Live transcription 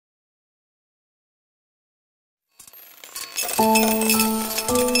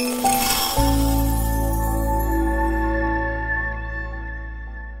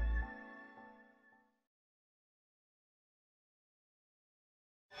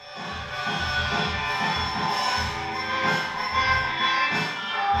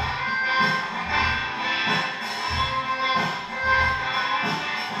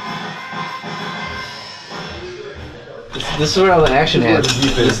This is where all the action happens.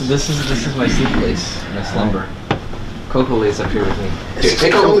 This is my sleep place, my slumber. Coco lays up here with me.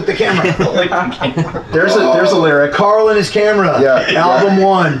 Take a look at the camera. There's a lyric. Carl and his camera. Yeah. Album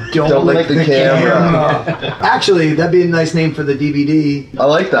 1. Don't lick the camera. Actually, that'd be a nice name for the DVD. I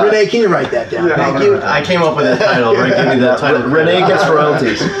like that. Rene, can you write that down? Thank you. I came up with the title. Right? Give me the title. Rene gets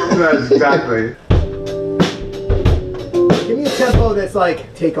royalties. That's exactly. Give me a tempo that's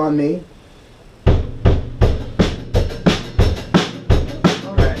like, take on me.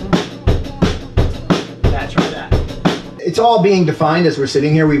 It's all being defined as we're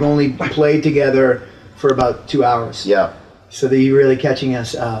sitting here. We've only played together for about 2 hours. Yeah. So that you're really catching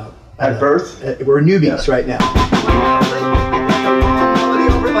us At birth? We're newbies right now.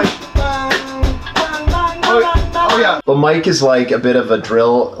 Oh yeah. But Mike is like a bit of a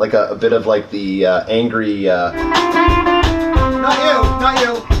drill, like a bit of like the angry. Not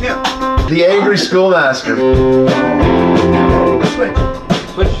you. Him. The angry schoolmaster.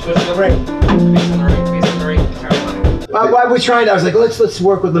 Switch the ring. Face on the ring. I was trying to. I was like, let's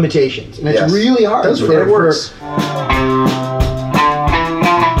work with limitations, and it's really hard. That's but it works.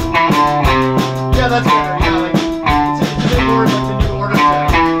 Yeah, that's better. Yeah, like it's a bit more like the new order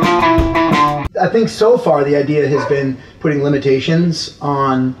set. I think so far the idea has been putting limitations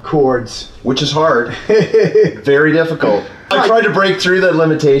on chords, Which is hard. Very difficult. I tried to break through the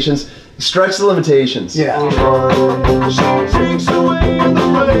limitations. Stretch the limitations. Yeah.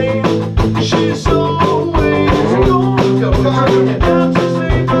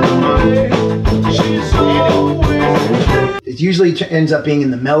 It usually ends up being in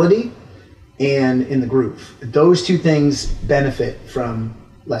the melody and in the groove. Those two things benefit from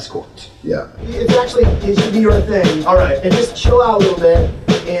less chords. Yeah. It's actually, it should be your thing. All right. And just chill out a little bit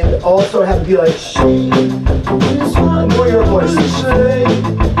and also have it be like, more your voice.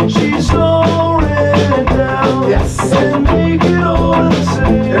 Yes.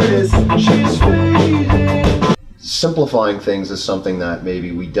 There it is. Simplifying things is something that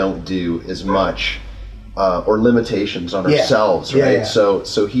maybe we don't do as much, or limitations on ourselves, right? Yeah. So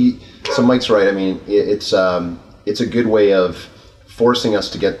Mike's right. I mean, it's a good way of forcing us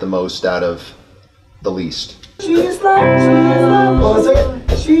to get the most out of the least.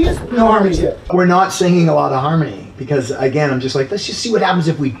 No harmonies yet. We're not singing a lot of harmony because, again, I'm just like, let's just see what happens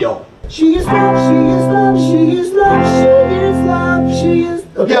if we don't. She is love, she is love, she is love, she is love, she is.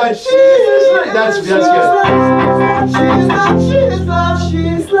 Okay. Yeah, she is love. That's good. She is love, she is love, she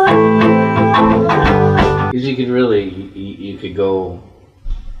is love. Because you could really, you could go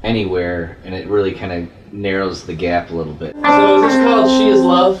anywhere, and it really kind of narrows the gap a little bit. So is this called "She Is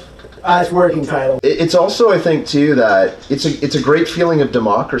Love"? It's working title. It's also, I think, too, that it's a great feeling of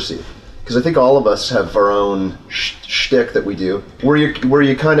democracy. Because I think all of us have our own shtick that we do, where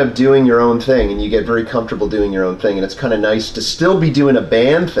you're kind of doing your own thing, and you get very comfortable doing your own thing, and it's kind of nice to still be doing a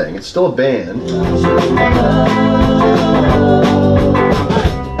band thing. It's still a band.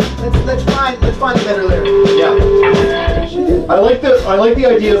 Let's find a better lyric. Yeah. I like the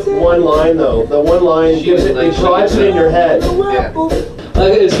idea of one line though. The one line gives it drives it in your head. Yeah.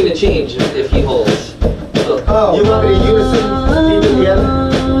 It's gonna change if he holds. Oh, you want me to use it? Keep it together.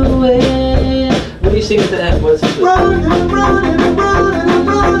 When you sing at the end, what's it? Running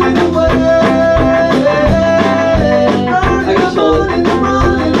away. I can hold it.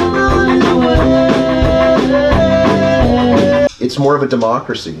 It's more of a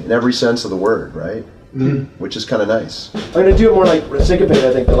democracy in every sense of the word, right? Mm-hmm. Which is kind of nice. I'm gonna do it more like syncopated.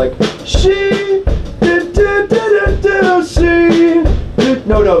 I think, but like she.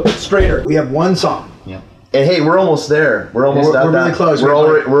 No, straighter. We have one song. Yeah. And hey, we're almost there. We're almost at we're that. really close. We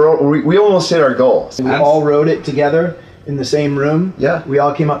almost hit our goal. We all wrote it together in the same room. Yeah. We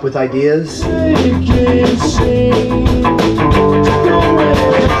all came up with ideas. Don't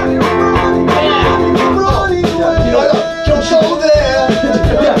go there.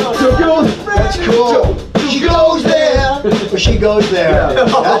 That's cool. She goes there. She goes there.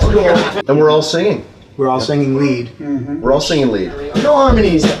 That's cool. And we're all singing. We're all singing lead. Mm-hmm. We're all singing lead. No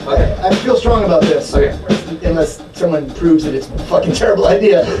harmonies. Okay. I feel strong about this. Okay. Unless someone proves that it's a fucking terrible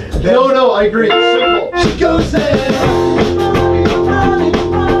idea. No, I agree. It's simple. She goes there.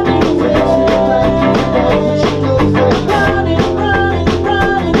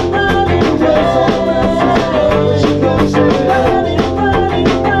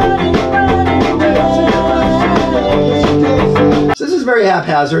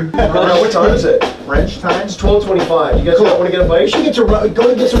 hazard. What time is it? French time? It's 12:25. You guys want to get a bite? We should get to go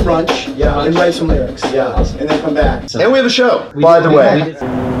and get some brunch. Yeah. And write some lyrics. Yeah. And then come back. And we have a show, by the way.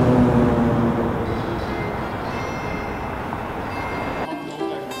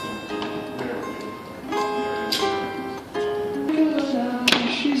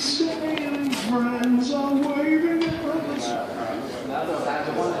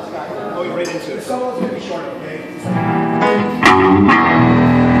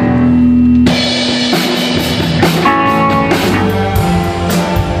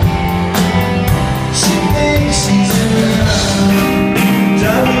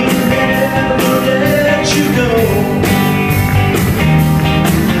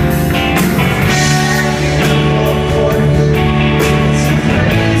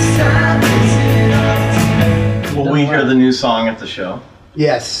 Will we hear the new song at the show?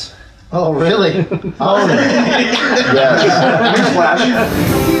 Yes. Oh, really? Oh, Yes.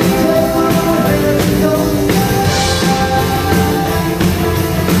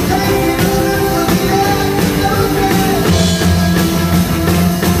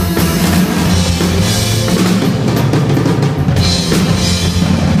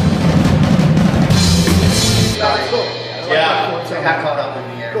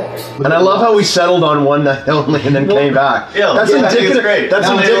 And I love how we settled on one night only and then came back. Yeah, that's I think it's indicative. great. That's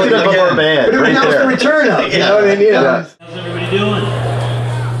Now they indicative look of our again. band, right That was the there. return of, you know what I mean? Yeah. How's everybody doing?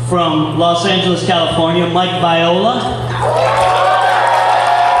 From Los Angeles, California, Mike Viola.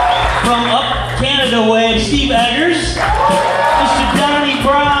 From up Canada way, Steve Eggers. Mr. Donny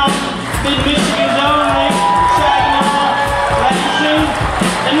Brown, Mid-Michigan's own Nick Saginaw, Latin,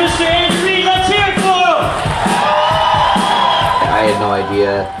 and Mr. Andrew Reed. Let's hear it for him! I had no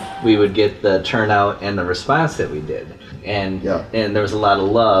idea we would get the turnout and the response that we did. And and there was a lot of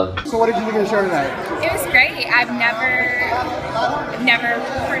love. So what did you think of the show tonight? It was great. I've never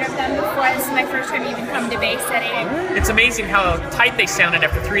heard of them before. This is my first time even come to Bay City. It's amazing how tight they sounded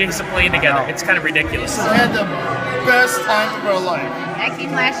after 3 days of playing together. It's kind of ridiculous. We had the best time of our life. I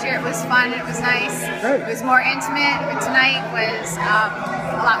came last year. It was fun. It was nice. It was more intimate. But tonight was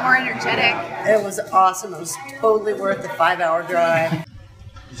a lot more energetic. It was awesome. It was totally worth the 5-hour drive.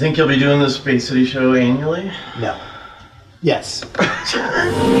 You think you'll be doing this Bay City show annually? No. Yes.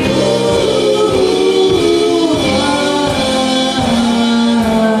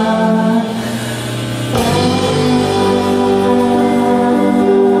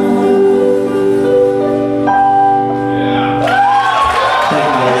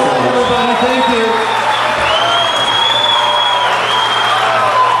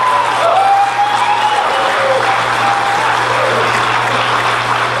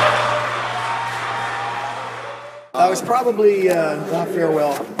 That was probably not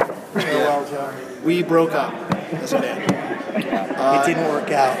farewell. Farewell, John. We broke up as a band. It didn't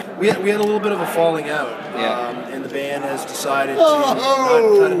work out. We had a little bit of a falling out, and the band has decided to not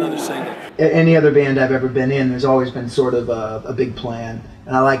cut another single. Any other band I've ever been in, there's always been sort of a big plan,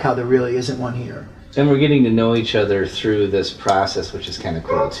 and I like how there really isn't one here. And we're getting to know each other through this process, which is kind of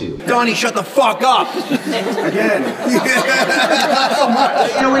cool too. Donny, shut the fuck up! Again.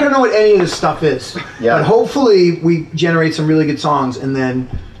 You know, we don't know what any of this stuff is. Yeah. But hopefully we generate some really good songs, and then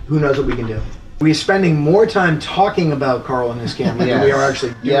who knows what we can do. We're spending more time talking about Carl and his camera than we are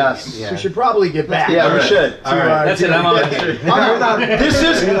actually doing. Yes. We should probably get back. Yeah, we should. All right. That's it. I'm on.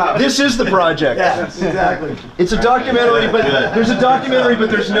 This is the project. Yeah, exactly. It's a documentary, but there's a documentary,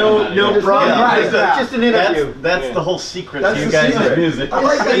 but there's no problem. Right, it's just an interview. That's the whole secret That's to you the guys' secret. music. I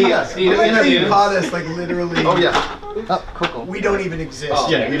like that. Steve, I like that you interviews. caught us like literally. Oh yeah. Oh, cool. We don't even exist.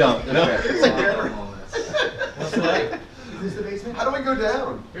 Yeah, we don't. No. What's that? Is this the basement? How do I go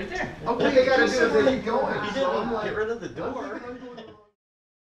down? Right there. Okay, I gotta do it. Where are you going? Get rid of the door.